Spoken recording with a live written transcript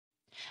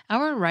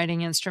Our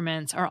writing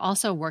instruments are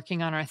also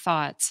working on our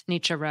thoughts,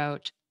 Nietzsche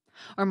wrote,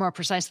 or more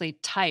precisely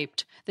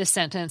typed this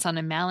sentence on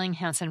a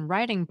Malling-Hansen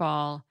writing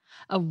ball,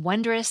 a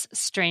wondrous,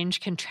 strange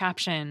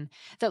contraption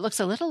that looks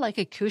a little like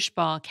a koosh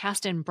ball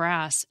cast in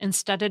brass and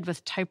studded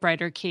with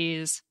typewriter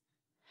keys.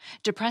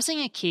 Depressing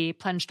a key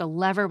plunged a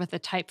lever with the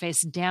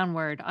typeface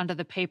downward onto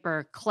the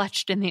paper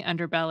clutched in the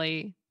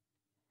underbelly.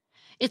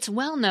 It's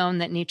well known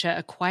that Nietzsche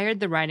acquired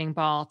the writing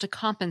ball to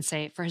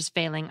compensate for his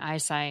failing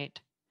eyesight.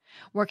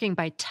 Working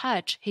by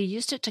touch, he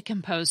used it to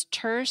compose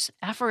terse,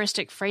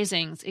 aphoristic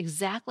phrasings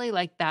exactly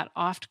like that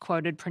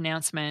oft-quoted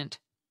pronouncement.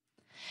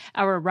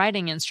 Our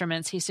writing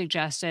instruments, he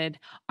suggested,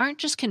 aren't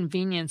just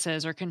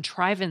conveniences or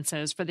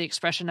contrivances for the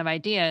expression of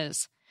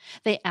ideas.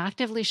 They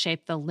actively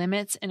shape the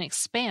limits and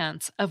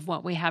expanse of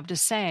what we have to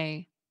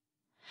say.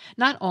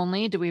 Not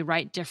only do we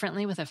write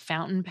differently with a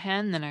fountain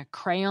pen than a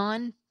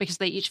crayon, because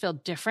they each feel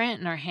different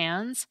in our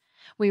hands,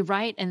 we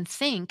write and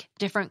think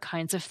different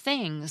kinds of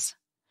things.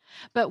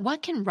 But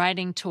what can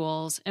writing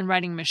tools and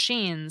writing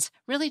machines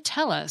really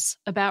tell us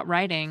about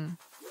writing?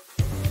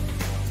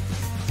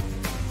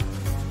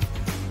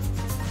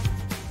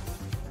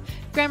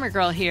 Grammar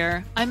Girl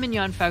here. I'm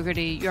Mignon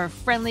Fogarty, your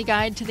friendly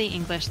guide to the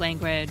English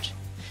language.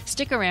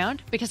 Stick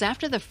around, because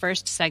after the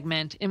first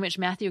segment, in which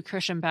Matthew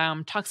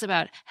Kirschenbaum talks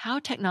about how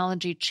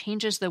technology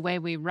changes the way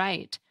we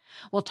write,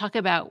 we'll talk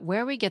about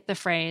where we get the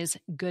phrase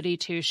Goody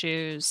Two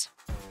Shoes.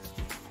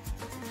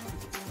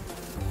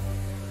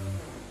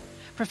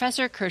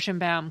 Professor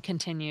Kirschenbaum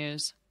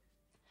continues,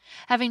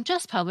 having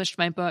just published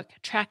my book,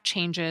 Track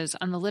Changes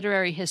on the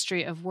Literary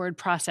History of Word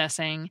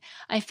Processing,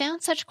 I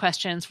found such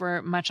questions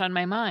were much on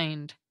my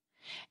mind.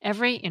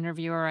 Every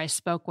interviewer I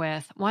spoke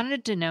with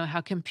wanted to know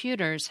how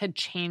computers had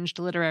changed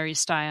literary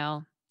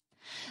style.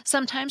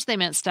 Sometimes they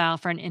meant style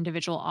for an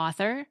individual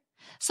author.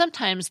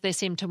 Sometimes they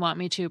seemed to want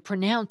me to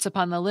pronounce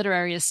upon the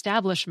literary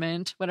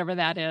establishment, whatever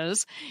that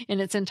is, in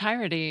its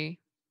entirety.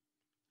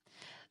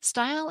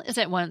 Style is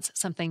at once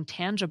something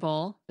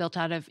tangible, built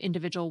out of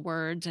individual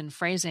words and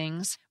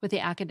phrasings, with the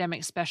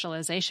academic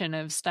specialization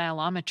of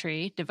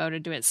stylometry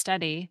devoted to its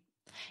study,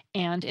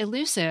 and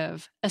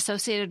elusive,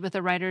 associated with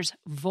a writer's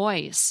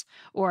voice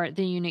or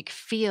the unique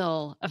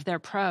feel of their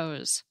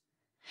prose.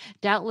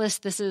 Doubtless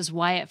this is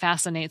why it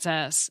fascinates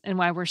us and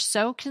why we're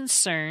so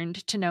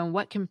concerned to know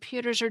what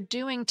computers are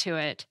doing to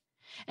it.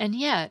 And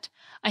yet,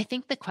 I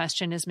think the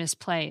question is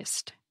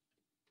misplaced.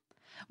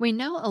 We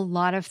know a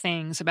lot of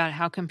things about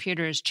how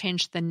computers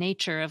changed the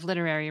nature of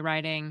literary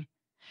writing.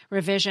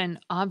 Revision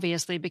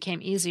obviously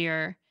became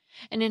easier,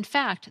 and in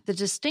fact, the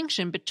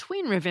distinction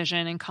between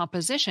revision and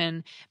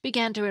composition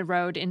began to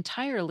erode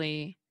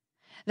entirely.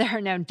 There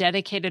are now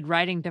dedicated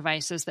writing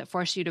devices that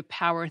force you to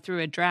power through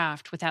a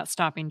draft without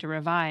stopping to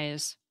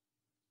revise.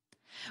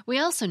 We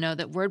also know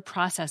that word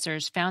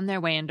processors found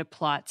their way into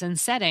plots and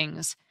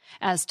settings,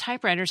 as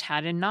typewriters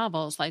had in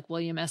novels like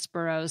William S.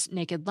 Burroughs'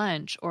 Naked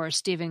Lunch or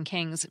Stephen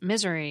King's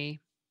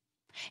Misery.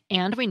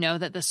 And we know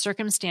that the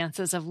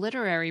circumstances of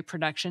literary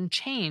production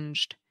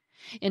changed.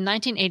 In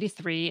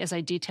 1983, as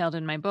I detailed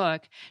in my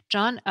book,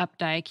 John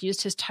Updike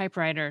used his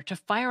typewriter to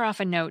fire off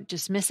a note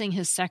dismissing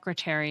his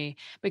secretary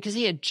because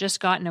he had just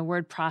gotten a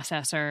word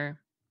processor.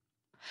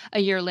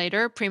 A year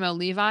later, Primo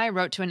Levi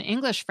wrote to an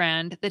English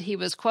friend that he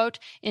was, quote,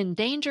 in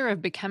danger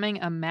of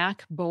becoming a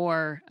Mac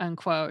bore,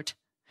 unquote.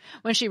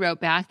 When she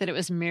wrote back that it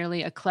was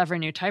merely a clever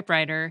new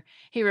typewriter,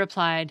 he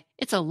replied,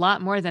 it's a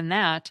lot more than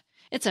that.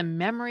 It's a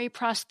memory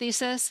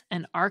prosthesis,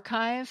 an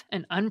archive,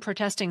 an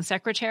unprotesting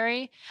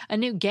secretary, a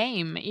new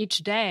game each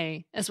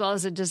day, as well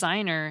as a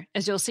designer,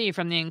 as you'll see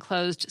from the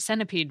enclosed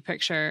centipede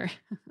picture.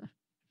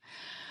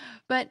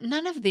 But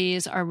none of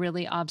these are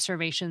really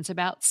observations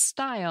about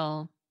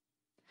style.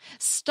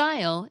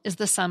 Style is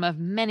the sum of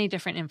many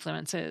different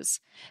influences,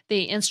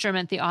 the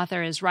instrument the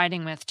author is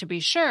writing with, to be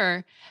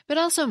sure, but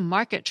also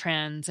market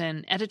trends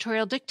and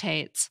editorial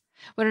dictates,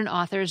 what an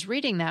author is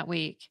reading that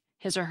week,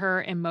 his or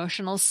her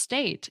emotional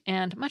state,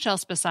 and much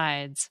else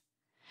besides.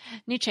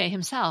 Nietzsche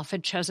himself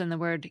had chosen the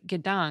word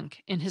Gedank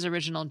in his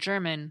original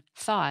German,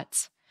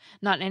 thoughts,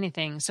 not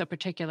anything so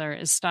particular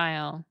as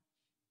style.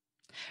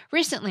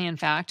 Recently, in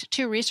fact,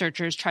 two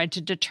researchers tried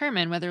to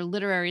determine whether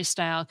literary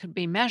style could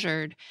be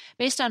measured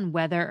based on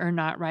whether or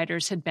not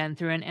writers had been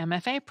through an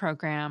MFA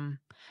program,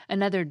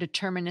 another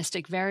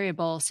deterministic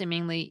variable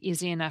seemingly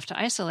easy enough to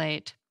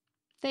isolate.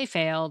 They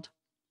failed.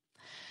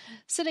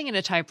 Sitting at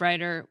a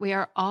typewriter, we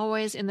are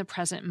always in the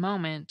present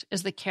moment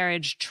as the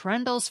carriage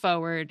trundles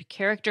forward,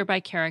 character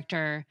by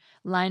character,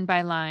 line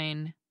by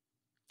line.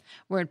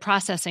 Word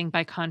processing,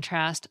 by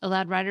contrast,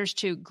 allowed writers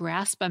to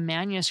grasp a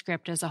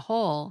manuscript as a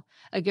whole,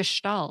 a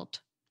gestalt.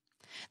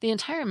 The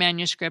entire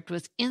manuscript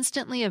was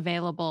instantly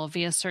available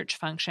via search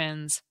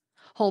functions.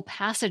 Whole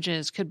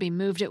passages could be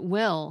moved at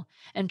will,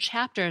 and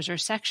chapters or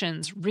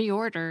sections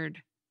reordered.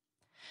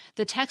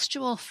 The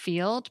textual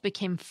field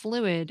became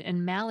fluid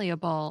and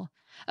malleable,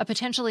 a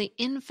potentially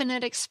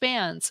infinite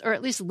expanse, or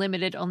at least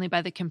limited only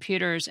by the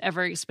computer's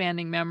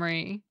ever-expanding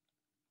memory.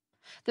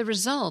 The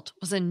result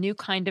was a new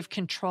kind of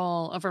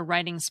control over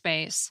writing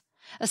space,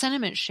 a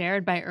sentiment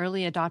shared by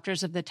early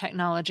adopters of the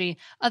technology,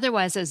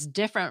 otherwise as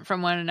different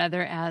from one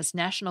another as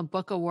National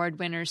Book Award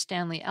winner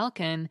Stanley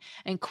Elkin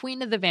and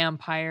Queen of the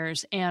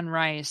Vampires Anne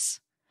Rice.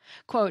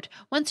 Quote,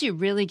 once you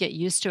really get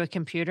used to a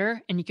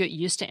computer and you get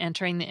used to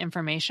entering the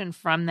information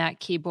from that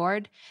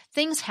keyboard,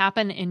 things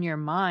happen in your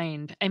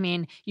mind. I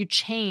mean, you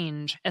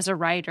change as a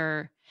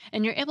writer,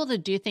 and you're able to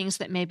do things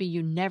that maybe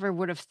you never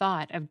would have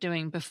thought of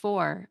doing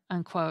before,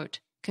 unquote,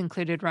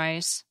 concluded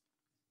Rice.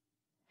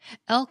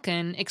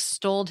 Elkin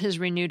extolled his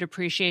renewed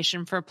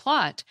appreciation for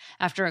plot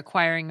after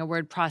acquiring a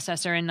word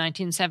processor in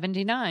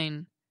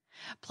 1979.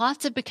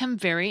 Plots have become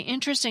very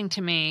interesting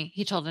to me,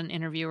 he told an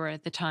interviewer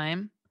at the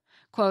time.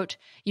 Quote,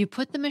 you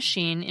put the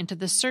machine into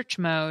the search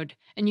mode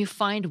and you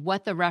find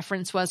what the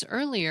reference was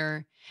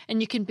earlier,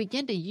 and you can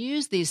begin to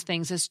use these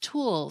things as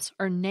tools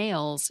or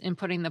nails in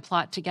putting the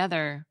plot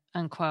together,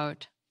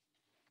 unquote.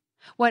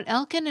 What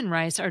Elkin and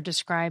Rice are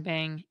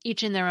describing,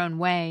 each in their own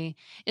way,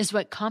 is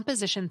what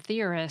composition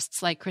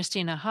theorists like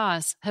Christina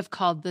Haas have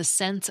called the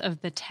sense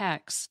of the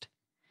text.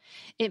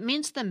 It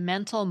means the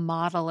mental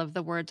model of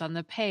the words on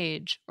the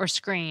page or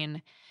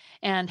screen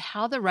and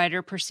how the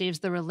writer perceives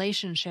the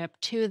relationship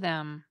to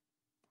them.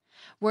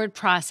 Word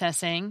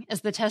processing,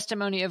 as the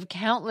testimony of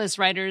countless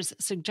writers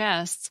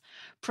suggests,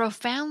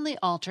 profoundly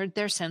altered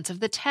their sense of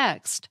the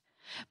text,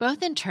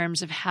 both in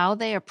terms of how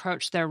they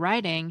approached their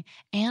writing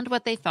and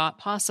what they thought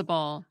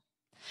possible.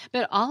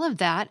 But all of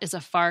that is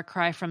a far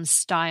cry from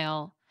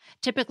style,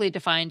 typically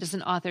defined as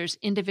an author's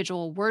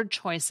individual word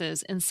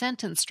choices and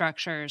sentence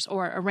structures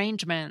or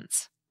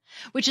arrangements.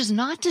 Which is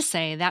not to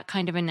say that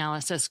kind of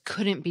analysis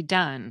couldn't be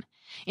done.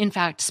 In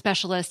fact,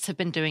 specialists have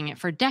been doing it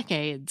for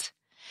decades.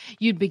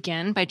 You'd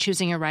begin by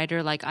choosing a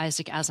writer like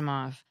Isaac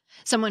Asimov,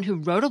 someone who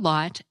wrote a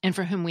lot and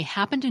for whom we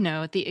happen to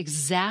know the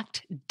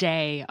exact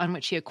day on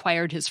which he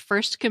acquired his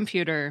first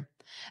computer,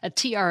 a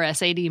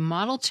TRS-80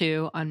 Model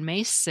 2 on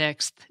May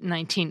 6,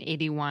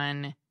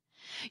 1981.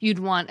 You'd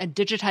want a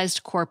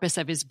digitized corpus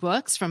of his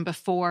books from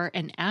before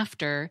and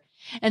after,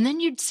 and then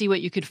you'd see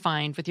what you could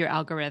find with your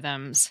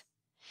algorithms.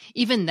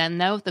 Even then,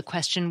 though, the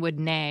question would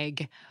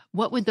nag,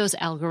 what would those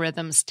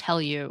algorithms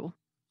tell you?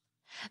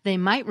 They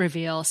might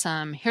reveal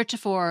some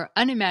heretofore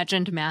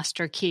unimagined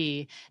master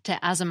key to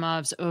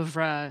Asimov's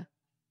oeuvre.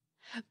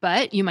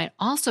 But you might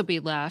also be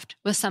left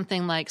with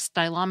something like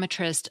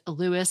stylometrist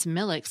Louis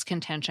Millick's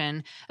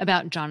contention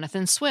about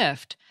Jonathan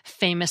Swift,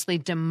 famously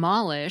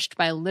demolished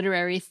by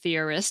literary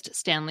theorist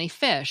Stanley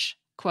Fish.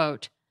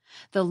 Quote,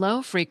 the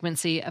low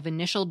frequency of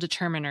initial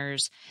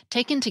determiners,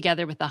 taken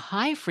together with the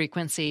high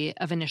frequency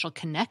of initial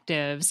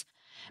connectives,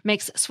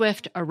 makes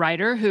Swift a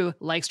writer who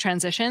likes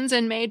transitions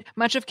and made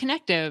much of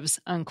connectives,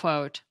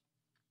 unquote.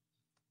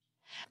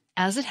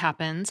 As it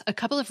happens, a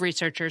couple of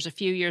researchers a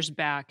few years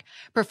back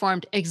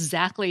performed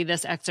exactly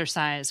this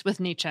exercise with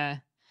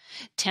Nietzsche.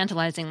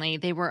 Tantalizingly,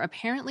 they were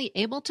apparently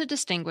able to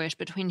distinguish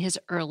between his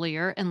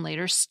earlier and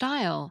later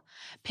style,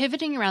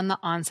 pivoting around the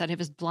onset of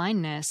his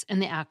blindness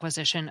and the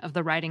acquisition of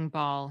the writing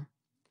ball.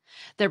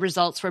 Their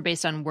results were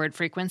based on word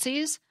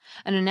frequencies,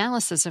 an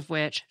analysis of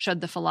which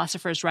showed the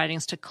philosopher's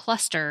writings to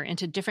cluster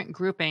into different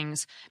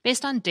groupings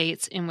based on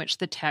dates in which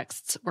the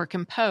texts were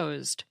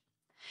composed.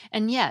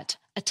 And yet,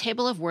 a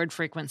table of word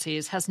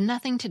frequencies has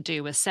nothing to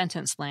do with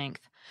sentence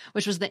length,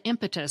 which was the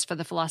impetus for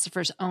the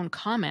philosopher's own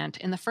comment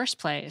in the first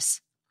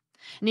place.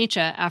 Nietzsche,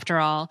 after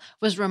all,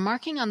 was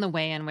remarking on the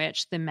way in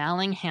which the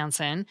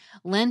Malling-Hansen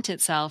lent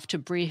itself to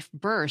brief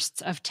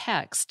bursts of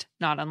text,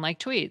 not unlike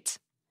tweets,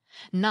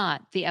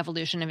 not the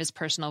evolution of his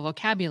personal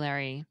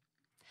vocabulary.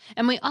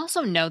 And we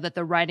also know that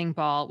the writing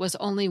ball was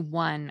only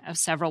one of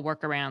several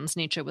workarounds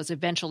Nietzsche was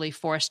eventually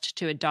forced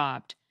to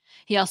adopt.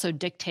 He also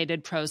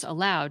dictated prose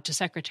aloud to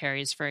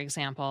secretaries, for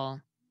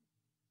example.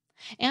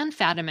 Anne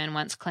Fadiman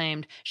once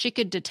claimed she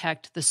could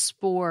detect the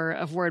spore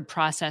of word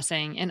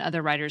processing in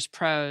other writers'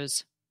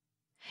 prose.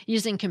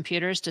 Using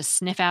computers to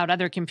sniff out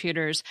other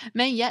computers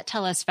may yet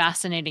tell us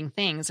fascinating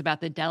things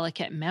about the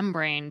delicate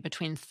membrane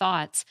between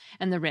thoughts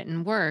and the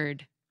written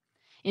word.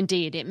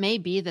 Indeed, it may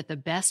be that the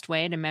best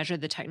way to measure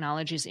the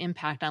technology's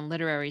impact on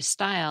literary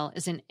style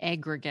is in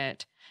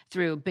aggregate,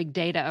 through big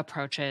data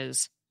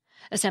approaches,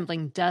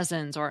 assembling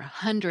dozens or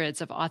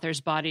hundreds of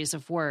authors' bodies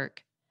of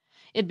work.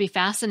 It'd be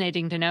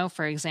fascinating to know,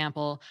 for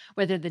example,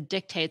 whether the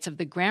dictates of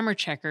the grammar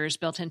checkers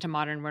built into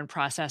modern word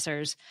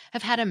processors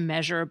have had a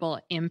measurable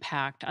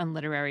impact on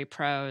literary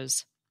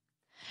prose.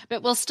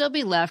 But we'll still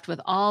be left with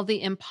all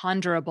the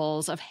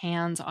imponderables of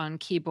hands on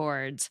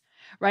keyboards.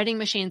 Writing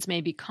machines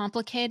may be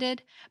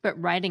complicated, but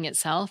writing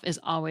itself is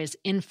always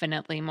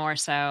infinitely more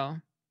so.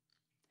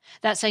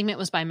 That segment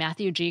was by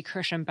Matthew G.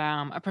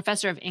 Kirschenbaum, a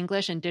professor of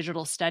English and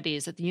Digital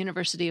Studies at the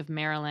University of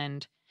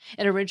Maryland.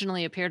 It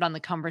originally appeared on The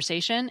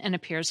Conversation and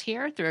appears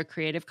here through a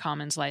Creative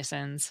Commons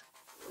license.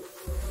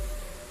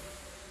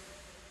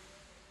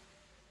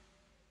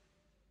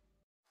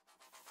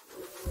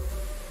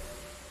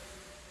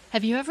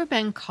 Have you ever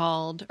been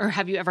called, or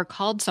have you ever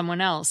called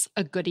someone else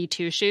a Goody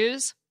Two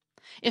Shoes?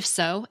 If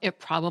so, it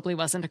probably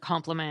wasn't a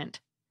compliment.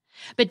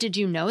 But did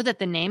you know that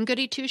the name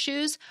Goody Two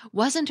Shoes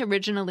wasn't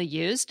originally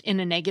used in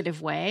a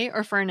negative way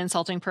or for an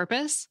insulting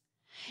purpose?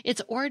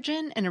 Its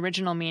origin and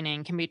original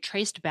meaning can be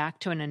traced back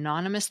to an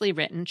anonymously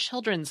written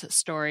children's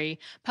story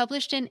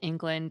published in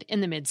England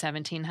in the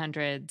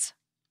mid-1700s.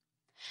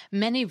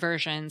 Many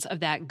versions of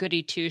that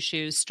Goody Two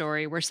Shoes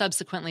story were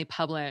subsequently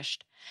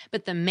published,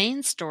 but the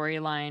main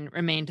storyline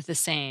remained the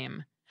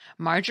same.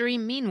 Marjorie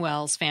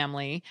Meanwell's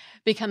family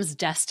becomes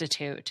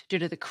destitute due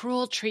to the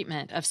cruel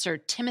treatment of Sir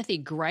Timothy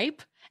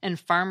Gripe and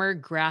Farmer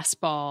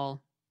Grassball.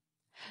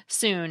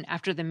 Soon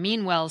after the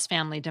Meanwells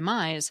family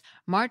demise,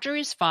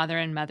 Marjorie's father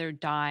and mother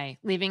die,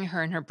 leaving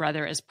her and her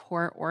brother as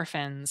poor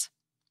orphans.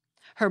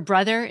 Her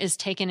brother is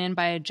taken in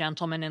by a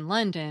gentleman in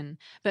London,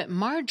 but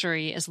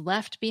Marjorie is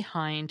left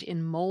behind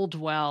in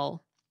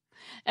Moldwell.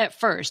 At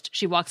first,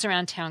 she walks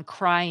around town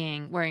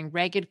crying, wearing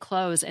ragged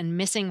clothes and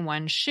missing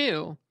one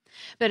shoe.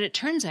 But it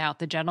turns out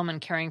the gentleman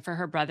caring for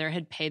her brother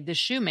had paid the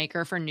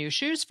shoemaker for new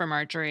shoes for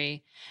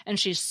Marjorie, and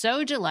she's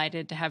so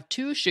delighted to have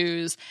 2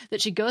 shoes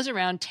that she goes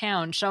around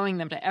town showing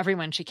them to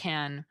everyone she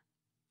can.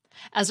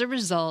 As a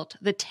result,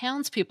 the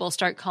townspeople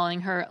start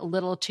calling her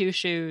Little Two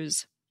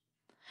Shoes.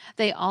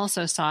 They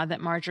also saw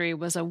that Marjorie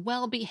was a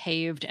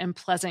well-behaved and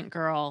pleasant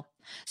girl,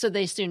 so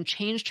they soon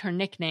changed her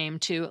nickname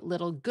to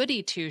Little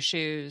Goody Two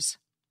Shoes.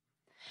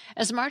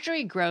 As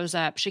Marjorie grows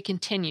up, she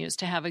continues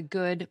to have a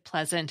good,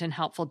 pleasant, and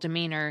helpful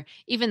demeanor,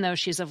 even though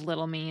she's of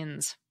little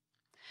means.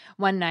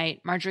 One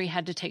night, Marjorie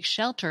had to take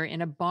shelter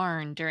in a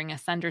barn during a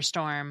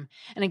thunderstorm,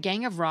 and a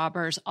gang of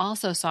robbers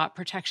also sought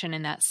protection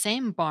in that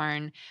same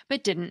barn,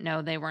 but didn't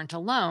know they weren't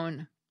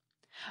alone.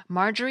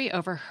 Marjorie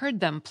overheard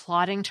them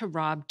plotting to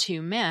rob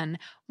 2 men.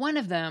 One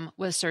of them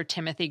was Sir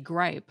Timothy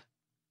Gripe.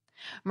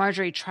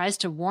 Marjorie tries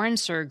to warn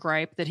Sir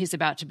Gripe that he's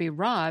about to be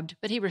robbed,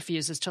 but he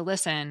refuses to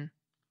listen.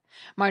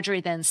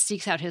 Marjorie then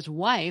seeks out his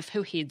wife,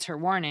 who heeds her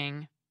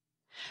warning.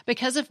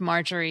 Because of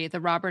Marjorie,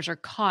 the robbers are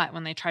caught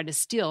when they try to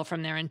steal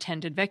from their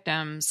intended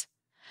victims.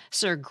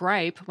 Sir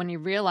Gripe, when he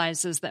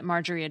realizes that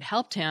Marjorie had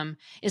helped him,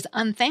 is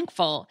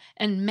unthankful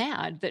and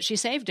mad that she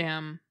saved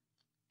him.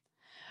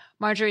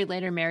 Marjorie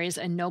later marries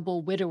a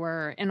noble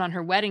widower, and on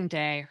her wedding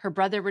day, her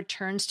brother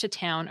returns to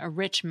town a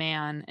rich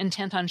man,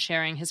 intent on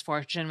sharing his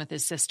fortune with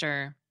his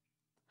sister.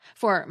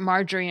 For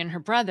Marjorie and her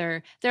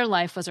brother, their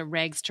life was a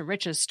rags to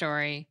riches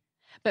story.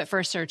 But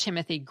for Sir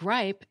Timothy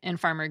Gripe and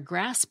Farmer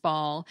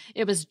Grassball,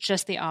 it was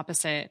just the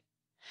opposite.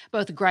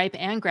 Both Gripe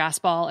and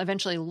Grassball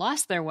eventually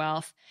lost their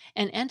wealth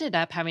and ended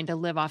up having to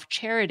live off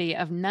charity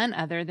of none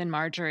other than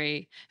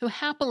Marjorie, who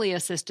happily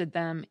assisted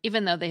them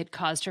even though they had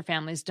caused her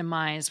family's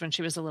demise when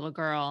she was a little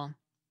girl.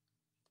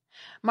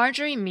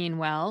 Marjorie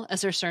Meanwell,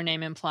 as her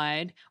surname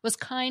implied, was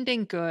kind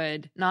and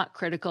good, not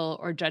critical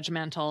or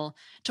judgmental,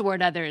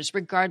 toward others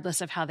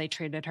regardless of how they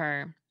treated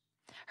her.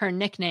 Her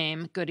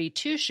nickname, Goody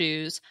Two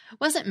Shoes,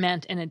 wasn't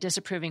meant in a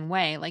disapproving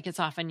way like it's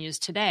often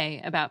used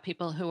today about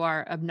people who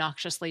are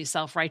obnoxiously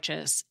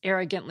self-righteous,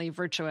 arrogantly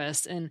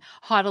virtuous, and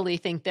haughtily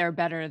think they're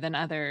better than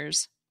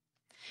others.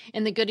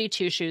 In the Goody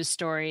Two Shoes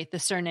story, the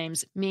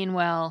surnames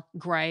Meanwell,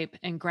 Gripe,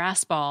 and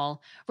Grassball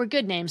were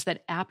good names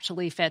that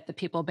aptly fit the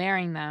people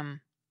bearing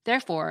them.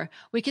 Therefore,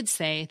 we could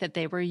say that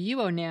they were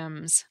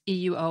euonyms,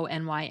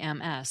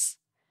 E-U-O-N-Y-M-S.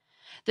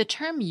 The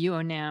term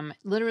euonym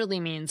literally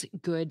means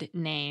good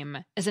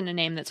name, as in a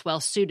name that's well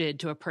suited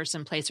to a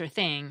person, place, or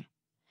thing.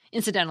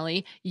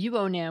 Incidentally,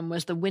 euonym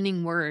was the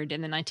winning word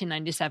in the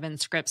 1997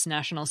 Scripps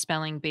National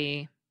Spelling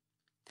Bee.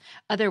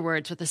 Other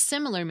words with a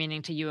similar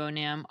meaning to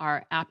euonym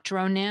are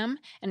aptronym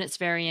and its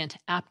variant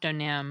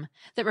aptonym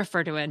that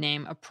refer to a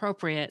name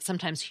appropriate,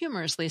 sometimes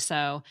humorously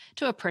so,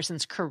 to a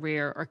person's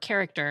career or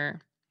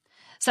character.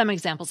 Some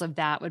examples of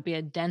that would be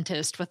a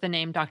dentist with the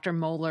name Dr.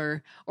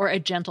 Moeller, or a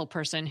gentle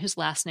person whose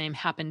last name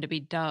happened to be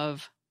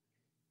Dove.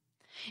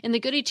 In the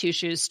Goody Two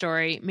Shoes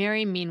story,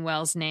 Mary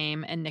Meanwell's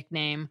name and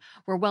nickname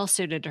were well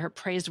suited to her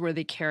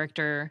praiseworthy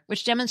character,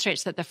 which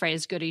demonstrates that the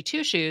phrase Goody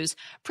Two Shoes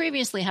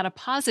previously had a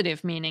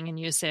positive meaning and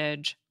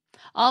usage.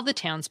 All the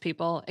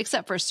townspeople,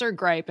 except for Sir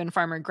Gripe and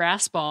Farmer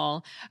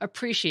Grassball,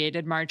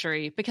 appreciated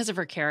Marjorie because of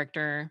her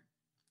character.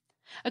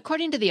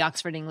 According to the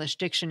Oxford English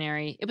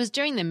Dictionary, it was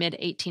during the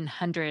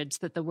mid-1800s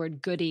that the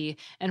word goody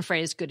and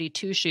phrase Goody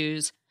Two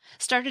Shoes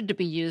started to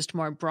be used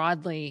more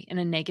broadly in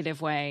a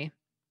negative way.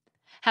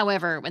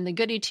 However, when the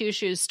Goody Two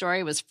Shoes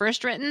story was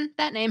first written,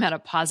 that name had a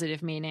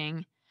positive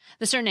meaning.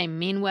 The surname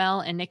Meanwell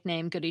and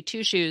nickname Goody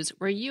Two Shoes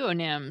were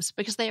euonyms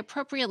because they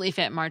appropriately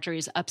fit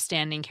Marjorie's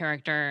upstanding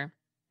character.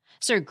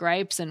 Sir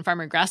Gripe's and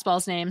Farmer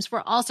Grassball's names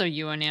were also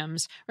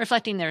euonyms,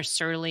 reflecting their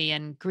surly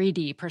and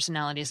greedy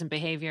personalities and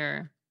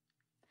behavior.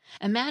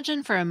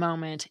 Imagine for a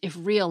moment if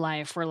real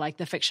life were like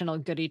the fictional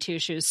Goody Two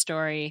Shoes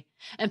story,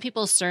 and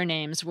people's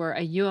surnames were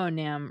a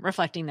euonym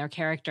reflecting their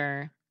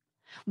character.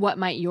 What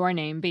might your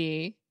name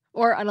be?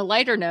 Or on a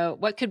lighter note,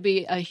 what could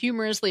be a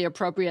humorously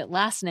appropriate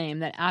last name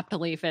that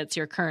aptly fits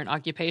your current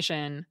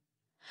occupation?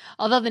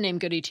 Although the name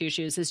Goody Two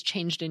Shoes has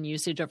changed in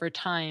usage over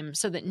time,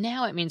 so that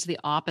now it means the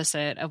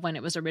opposite of when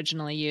it was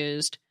originally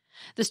used,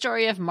 the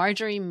story of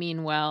Marjorie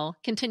Meanwell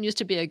continues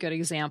to be a good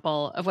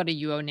example of what a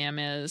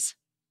euonym is.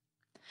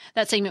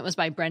 That segment was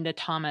by Brenda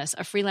Thomas,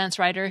 a freelance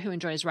writer who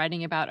enjoys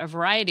writing about a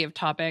variety of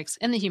topics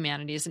in the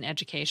humanities and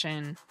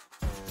education.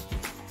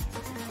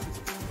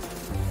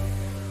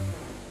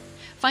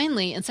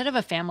 Finally, instead of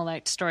a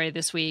Familect story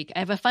this week, I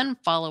have a fun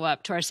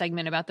follow-up to our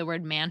segment about the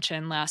word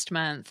mansion last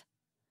month.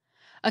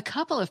 A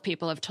couple of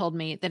people have told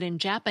me that in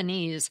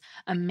Japanese,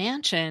 a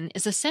mansion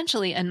is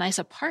essentially a nice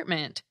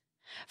apartment.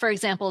 For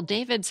example,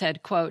 David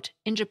said, quote,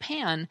 "In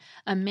Japan,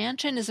 a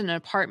mansion is an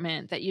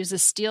apartment that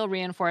uses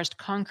steel-reinforced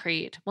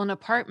concrete, while an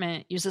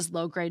apartment uses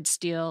low-grade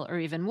steel or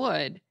even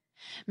wood.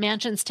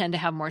 Mansions tend to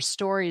have more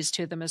stories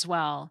to them as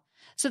well,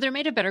 so they're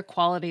made of better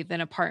quality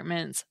than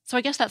apartments, so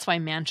I guess that's why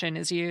mansion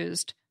is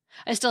used.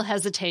 I still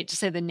hesitate to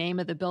say the name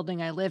of the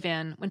building I live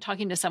in when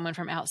talking to someone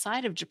from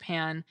outside of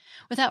Japan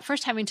without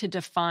first having to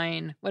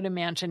define what a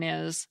mansion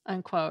is,"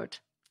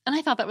 unquote. And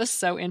I thought that was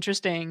so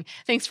interesting.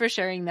 Thanks for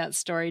sharing that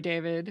story,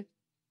 David.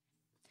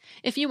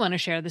 If you want to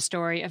share the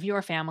story of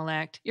your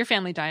Familect, your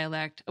family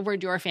dialect, a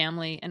word your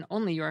family and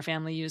only your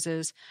family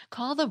uses,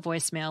 call the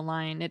voicemail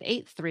line at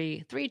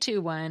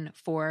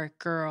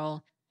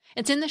 83321-4GIRL.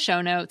 It's in the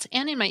show notes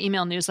and in my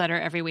email newsletter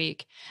every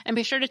week. And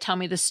be sure to tell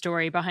me the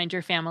story behind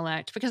your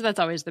Familect, because that's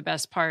always the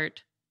best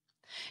part.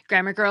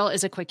 Grammar Girl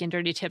is a quick and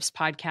dirty tips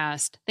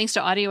podcast. Thanks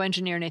to audio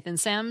engineer Nathan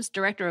Semes,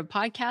 director of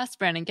podcasts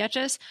Brannan,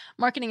 Goetschius,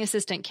 marketing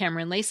assistant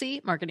Kamryn,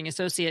 Lacy, marketing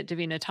associate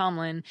Davina,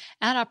 Tomlin,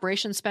 ad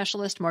operations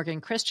specialist Morgan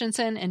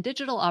Christianson, and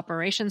digital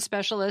operations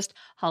specialist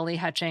Holly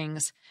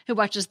Hutchings, who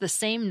watches the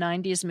same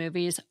 90s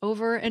movies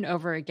over and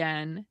over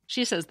again.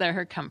 She says they're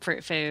her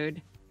comfort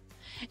food.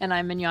 And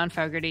I'm Mignon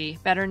Fogarty,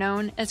 better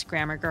known as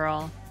Grammar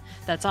Girl.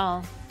 That's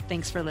all.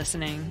 Thanks for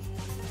listening.